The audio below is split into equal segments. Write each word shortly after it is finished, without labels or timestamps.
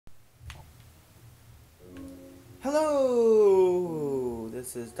Hello,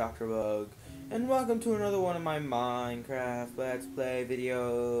 this is Dr. Bug, and welcome to another one of my Minecraft Let's Play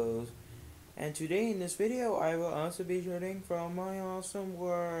videos. And today in this video, I will also be shooting from my awesome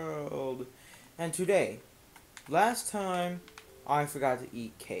world. And today, last time, I forgot to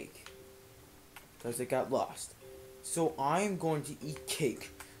eat cake, because it got lost. So I am going to eat cake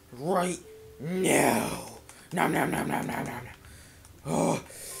right now. Nom nom nom nom nom nom nom. Oh,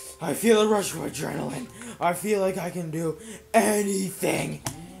 I feel a rush of adrenaline. I feel like I can do anything.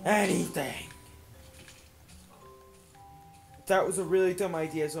 Anything. That was a really dumb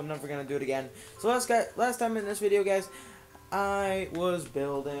idea, so I'm never gonna do it again. So last time in this video, guys, I was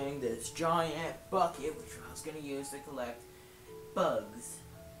building this giant bucket, which I was gonna use to collect bugs,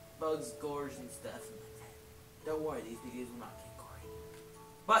 gores, and stuff. Don't worry, these videos will not get gory.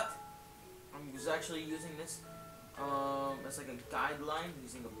 But I was actually using this as like a guideline,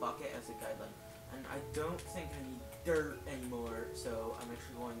 using a bucket as a guideline. And I don't think I need dirt anymore, so I'm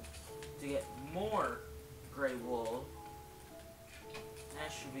actually going to get more gray wool.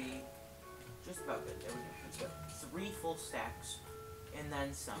 That should be just about good. There we go. Let's go. 3 full stacks, and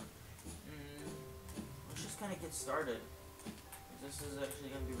then some. Let's just kind of get started. This is actually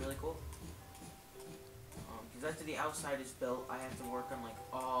going to be really cool. Because after the outside is built, I have to work on like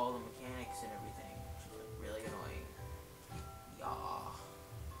all the mechanics and everything, which is like, really annoying. Yeah.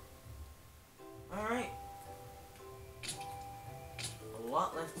 Alright. A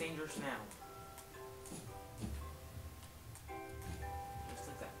lot less dangerous now. Just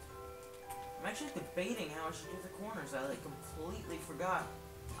like that. I'm actually debating how I should do the corners. I like completely forgot.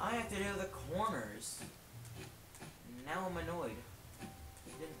 I have to do the corners. Now I'm annoyed. I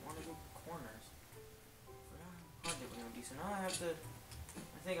didn't want to do corners. Forgot how hard they were gonna be, so now I have to. I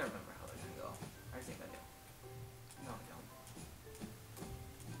think I remember how they're gonna go. I think I do. No, I don't.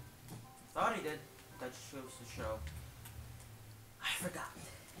 Thought he did. That just goes to show. I forgot. Do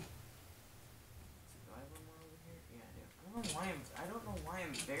I have one more over here? Yeah, I do. I don't know why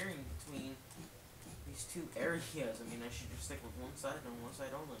I'm varying between these two areas. I mean, I should just stick with one side and one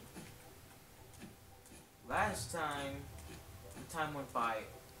side only. Last time, the time went by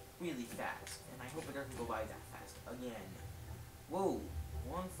really fast, and I hope it doesn't go by that fast again. Whoa,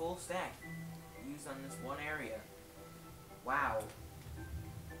 1 full stack used on this one area. Wow.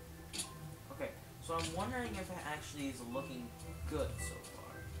 Okay, so I'm wondering if it actually is looking good so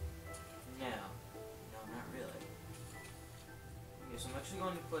far. No, not really. Okay, so I'm actually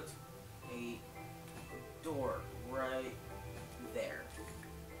going to put a door right there.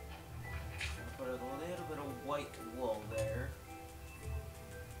 I'll put a little bit of white wool there.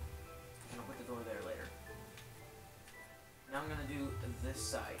 And I'll put the door there later. Now I'm going to do this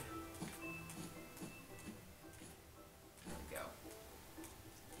side. There we go.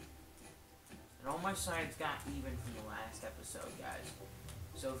 And all my sides got even from the last episode, guys.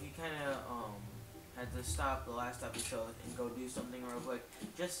 So if you kind of had to stop the last episode and go do something real quick,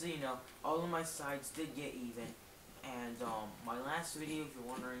 just so you know, all of my sides did get even. And my last video, if you're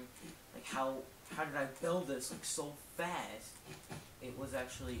wondering, like how did I build this like so fast? It was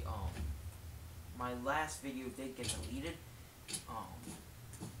actually my last video did get deleted.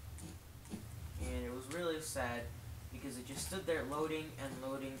 And it was really sad because it just stood there loading and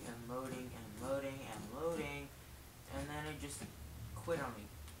loading and loading and loading and loading, and then it just quit on me.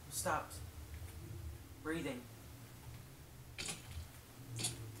 It stopped breathing.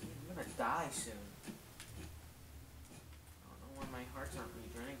 I'm gonna die soon. I don't know when my hearts aren't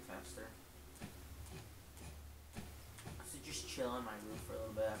returning faster. I should just chill on my roof for a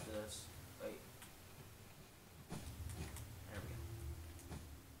little bit after this. Wait. There we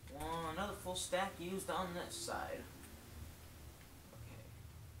go. Another full stack used on this side. Okay.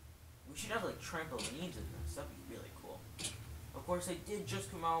 We should have like trampolines in this. That'd be really cool. Of course, they did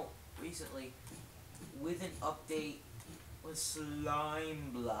just come out recently with an update with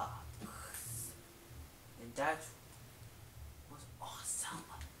slime blocks. And that was awesome.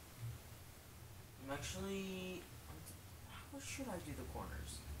 I'm actually... How should I do the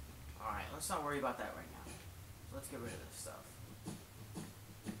corners? Alright, let's not worry about that right now. So let's get rid of this stuff.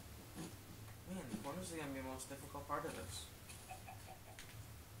 Man, the corners are going to be the most difficult part of this.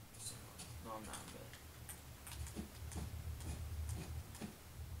 So, no, I'm not good.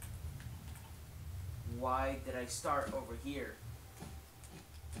 Why did I start over here?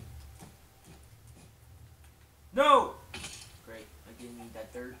 No! Great, I didn't need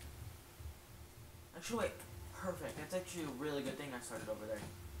that dirt. Actually, wait. Perfect. That's actually a really good thing I started over there.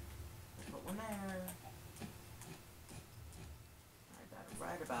 Let's put one there. I got it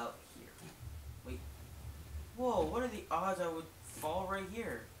right about here. Wait. Whoa, what are the odds I would fall right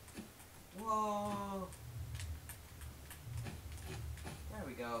here? Whoa.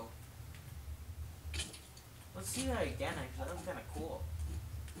 see that again, actually. That was kind of cool.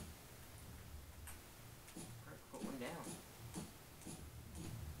 Alright, put one down.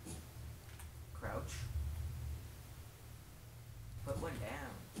 Crouch. Put one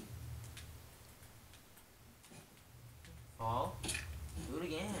down. Fall. Do it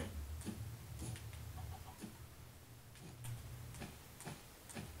again.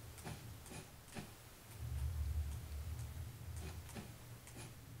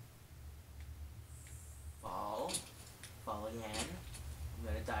 Fall. Fall again. I'm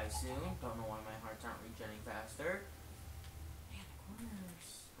gonna die soon. Don't know why my hearts aren't regenerating faster. Man, the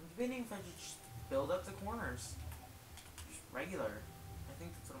corners. I'm debating if I should just build up the corners. Just regular. I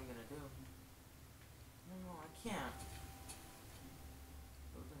think that's what I'm gonna do. No, I can't.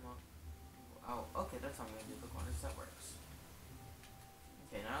 Build them up. Oh, okay, that's how I'm gonna do the corners. That works.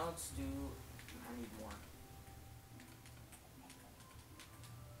 Okay, now let's do. I need more.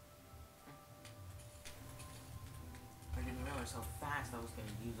 I didn't realize how fast I was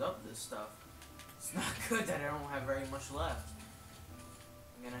gonna use up this stuff. It's not good that I don't have very much left.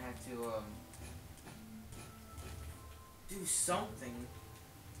 I'm gonna have to do something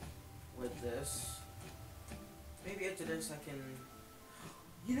with this. Maybe after this I can.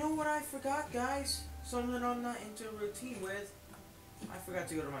 You know what I forgot, guys? Something I'm not into routine with. I forgot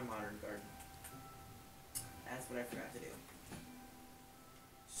to go to my modern garden. That's what I forgot to do.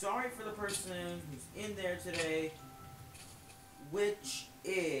 Sorry for the person who's in there today, which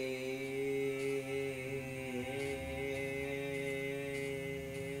is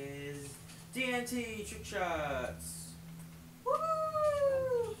TNT Trick Shots. Woo!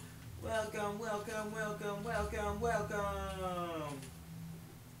 Welcome, welcome, welcome, welcome, welcome.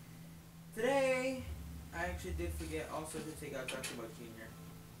 Today, I actually did forget also to take out Dr. Buck Jr.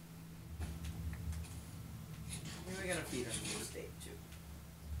 Maybe we're gonna feed him a steak too.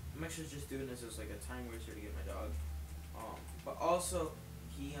 I'm actually just doing this as like a time waster to get my dog. But also,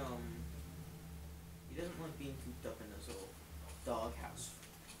 he doesn't like being cooped up in this little dog house.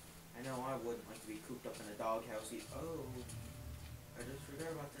 I know I wouldn't like to be cooped up in a dog house. Oh, I just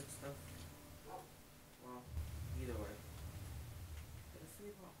forgot about that stuff. Well, either way. Did I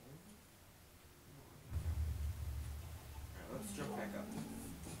forget about home? No, alright, let's jump back up.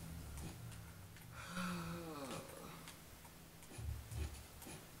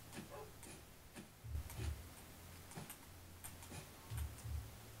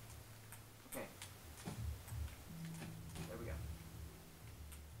 Okay. There we go.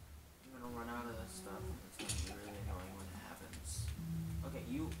 I'm gonna run out of this stuff, and it's gonna be really annoying when it happens. Okay,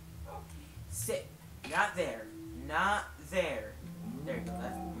 you sit. Not there. Not there. There you go.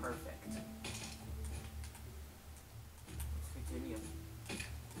 That's perfect. Let's continue. That's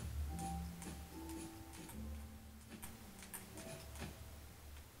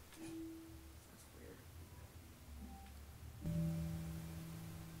weird.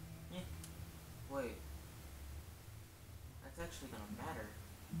 Yeah. Wait. That's actually gonna matter.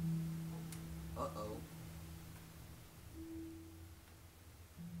 Uh-oh.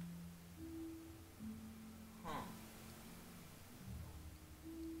 Huh.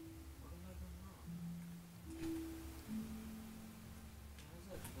 What am I doing wrong? How is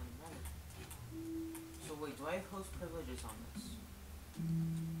that actually gonna matter? So wait, do I have host privileges on this?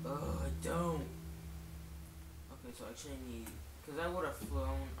 I don't. Okay, so I actually need, because I would have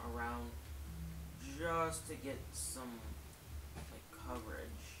flown around just to get some like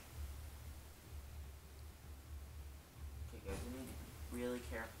coverage. Okay, guys, I need to be really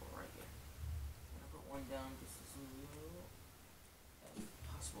careful right here. I'm gonna put one down just as low as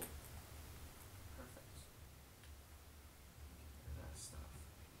possible. Perfect. Get rid of that stuff.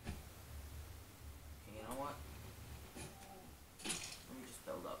 Okay, you know what? Let me just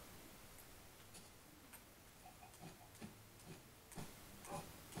build up.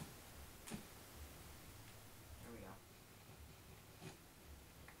 There we go.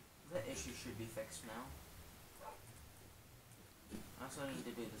 That issue should be fixed now. I also need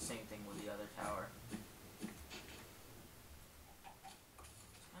to do the same thing with the other tower. It's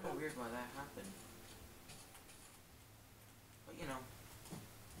kind of weird why that happened. But you know,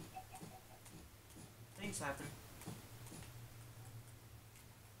 things happen.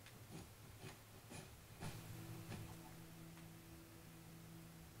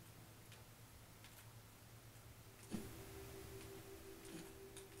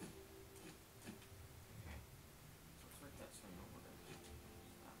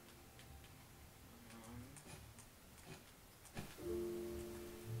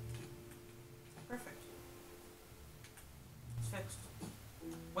 Perfect. It's fixed.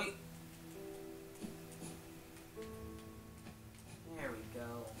 Wait. There we go.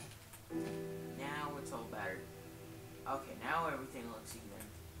 Now it's all battered.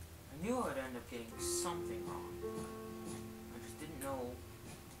 knew I would end up getting something wrong. I just didn't know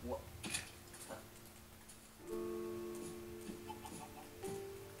what to.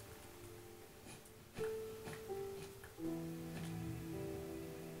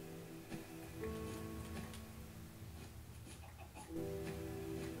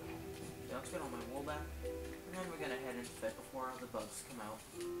 Yeah, let's get all my wool back. And then we're gonna head into bed before all the bugs come out.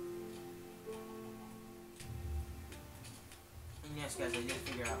 And yes, guys, I did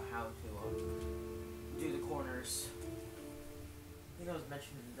figure out how to do the corners. I think I was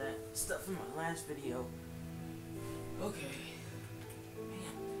mentioning that stuff in my last video. Okay.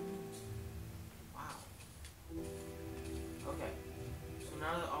 Man. Wow. Okay. So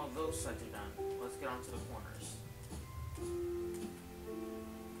now that all those sides are done, let's get on to the corners.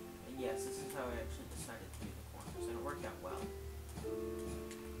 And yes, this is how I actually decided to do the corners, and it worked out well.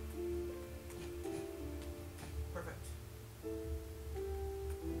 Perfect.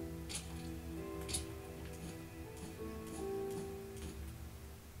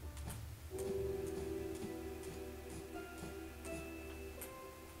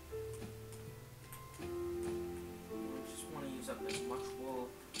 Up as much wool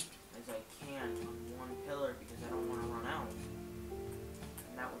as I can on one pillar because I don't want to run out,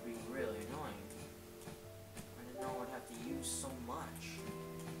 and that would be really annoying. I didn't know I would have to use so much.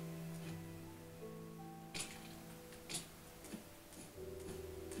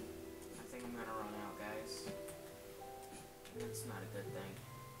 I think I'm gonna run out, guys, and that's not a good thing.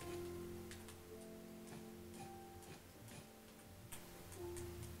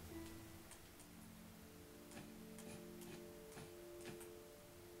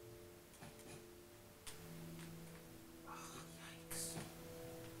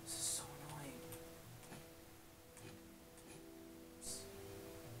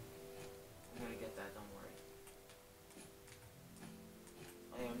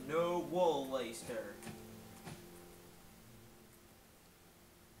 No wool waster.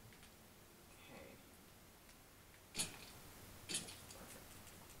 Okay. Perfect.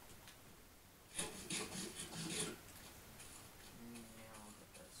 Now look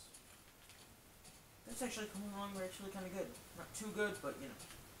at this. That's actually coming along actually kind of good. Not too good, but you know.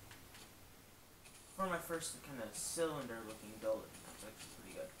 For my first kind of cylinder looking building, that's actually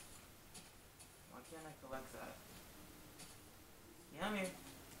pretty good. Why can't I collect that? Yeah, I'm here.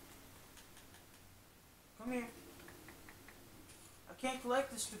 Come here. I can't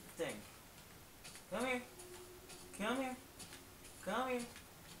collect this stupid thing. Come here. Come here. Come here.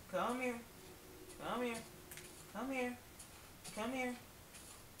 Come here. Come here. Come here. Come here.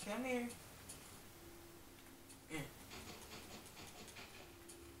 Come here.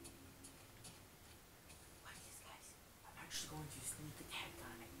 Watch this, guys. I'm actually going to sneak attack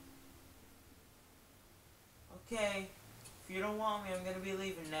on it. Okay. If you don't want me, I'm going to be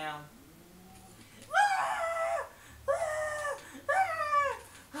leaving now.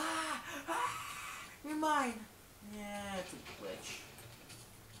 You're mine. Yeah, it's a glitch.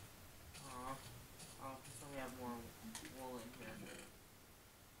 Aw. Oh, so we have more wool in here.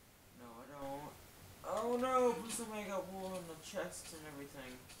 No, I don't. Oh no, please tell me I got wool in the chests and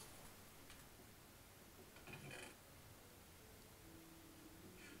everything.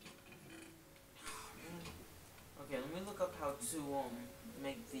 Okay, let me look up how to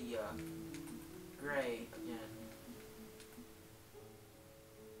make the gray again.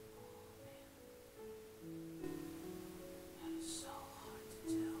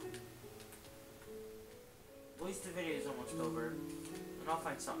 At least the video is almost over, and I'll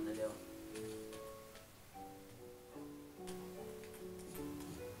find something to do.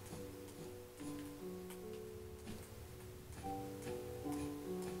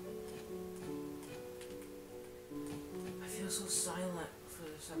 I feel so silent for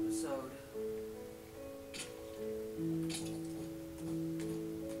this episode. And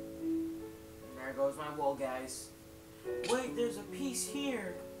there goes my wool, guys. Wait, there's a piece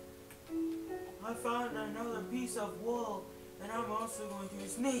here. I found another piece of wool, and I'm also going to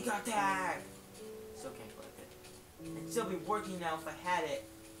sneak attack! Still can't collect it. It'd still be working now if I had it.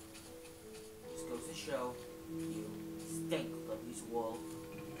 Just goes to show, you stink, Lovely's wool.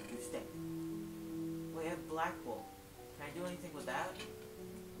 You stink. Wait, I have black wool. Can I do anything with that?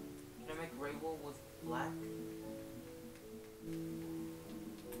 Can I make gray wool with black?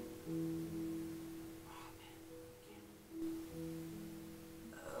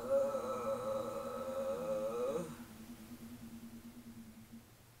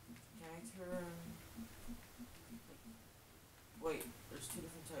 Wait, there's two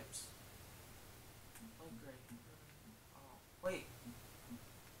different types. Light gray. Oh, wait.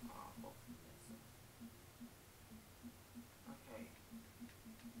 Oh, okay.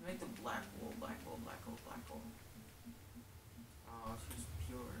 Make the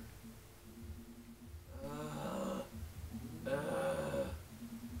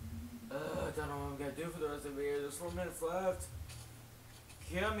 4 minutes left.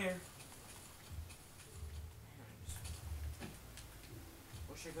 Come here.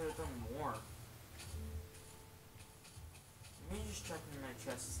 Wish I could have done more. Let me just check in my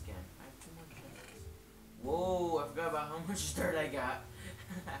chests again. I have 2 more chests. Whoa, I forgot about how much dirt I got.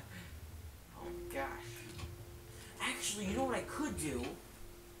 Oh my gosh. Actually, you know what I could do?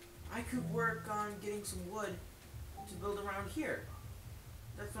 I could work on getting some wood to build around here.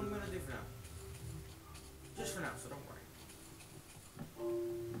 That's what I'm gonna do for now. Just for now, so don't worry.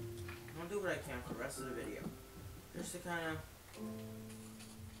 I'll do what I can for the rest of the video. Just to kind of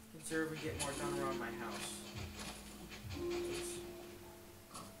conserve and get more done around my house.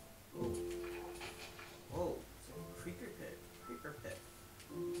 Oh. Oh, it's a creeper pit. Creeper pit.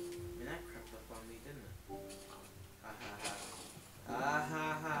 I mean, that crept up on me, didn't it? Ah ha ha. Ah ha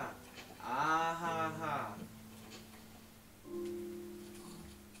ha. Ah ha ha.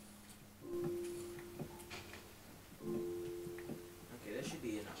 Okay, this should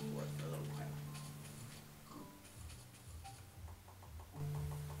be enough to work for a little while.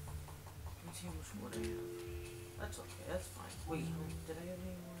 Let me see how much wood I have. That's okay, that's fine. Wait, did I have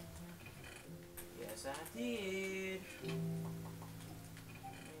any more in here? Yes, I did.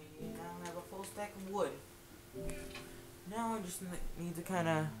 I now have a full stack of wood. Now I just need to kind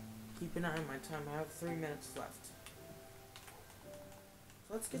of keep an eye on my time. I have 3 minutes left. So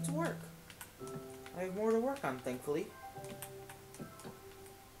let's get to work. I have more to work on, thankfully.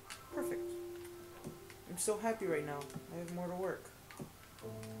 Perfect. I'm so happy right now. I have more to work.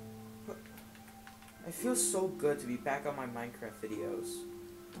 But I feel so good to be back on my Minecraft videos.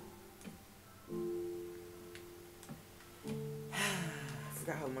 I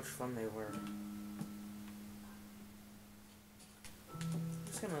forgot how much fun they were. I'm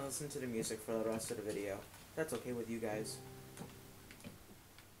just gonna listen to the music for the rest of the video. That's okay with you guys.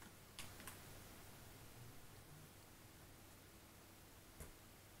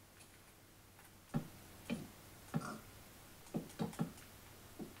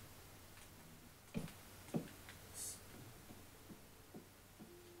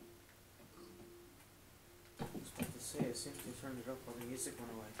 As soon as I turned it up, all the music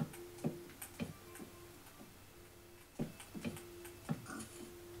went away.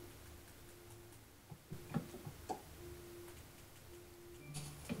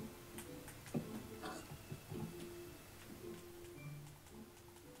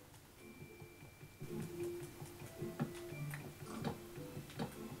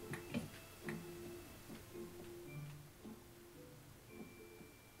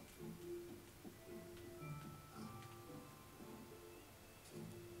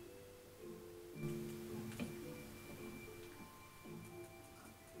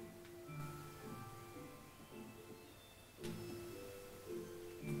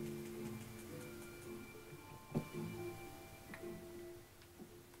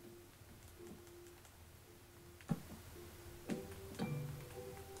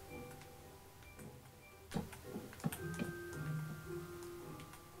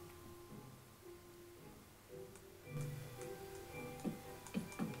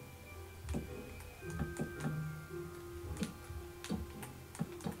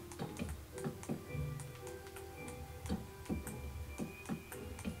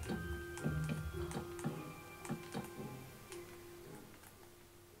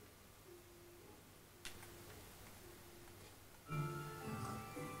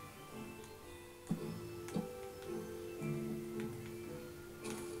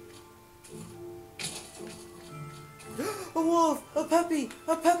 A wolf! A puppy!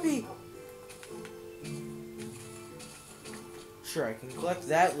 A puppy! Sure, I can collect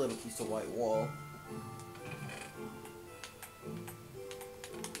that little piece of white wool.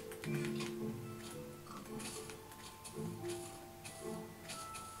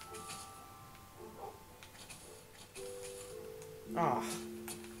 Ah,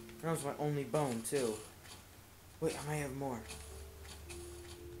 that was my only bone, too. Wait, I might have more.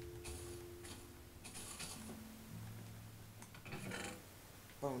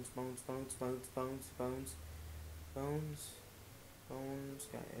 Bones, bones, bones, bones, bones, bones, bones, bones,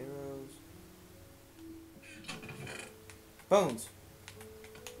 got arrows. Bones!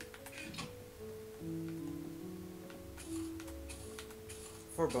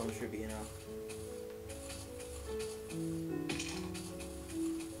 4 bones should be enough.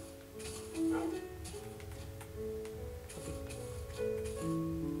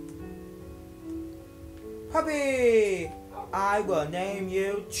 Puppy! I will name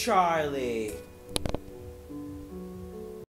you Charlie.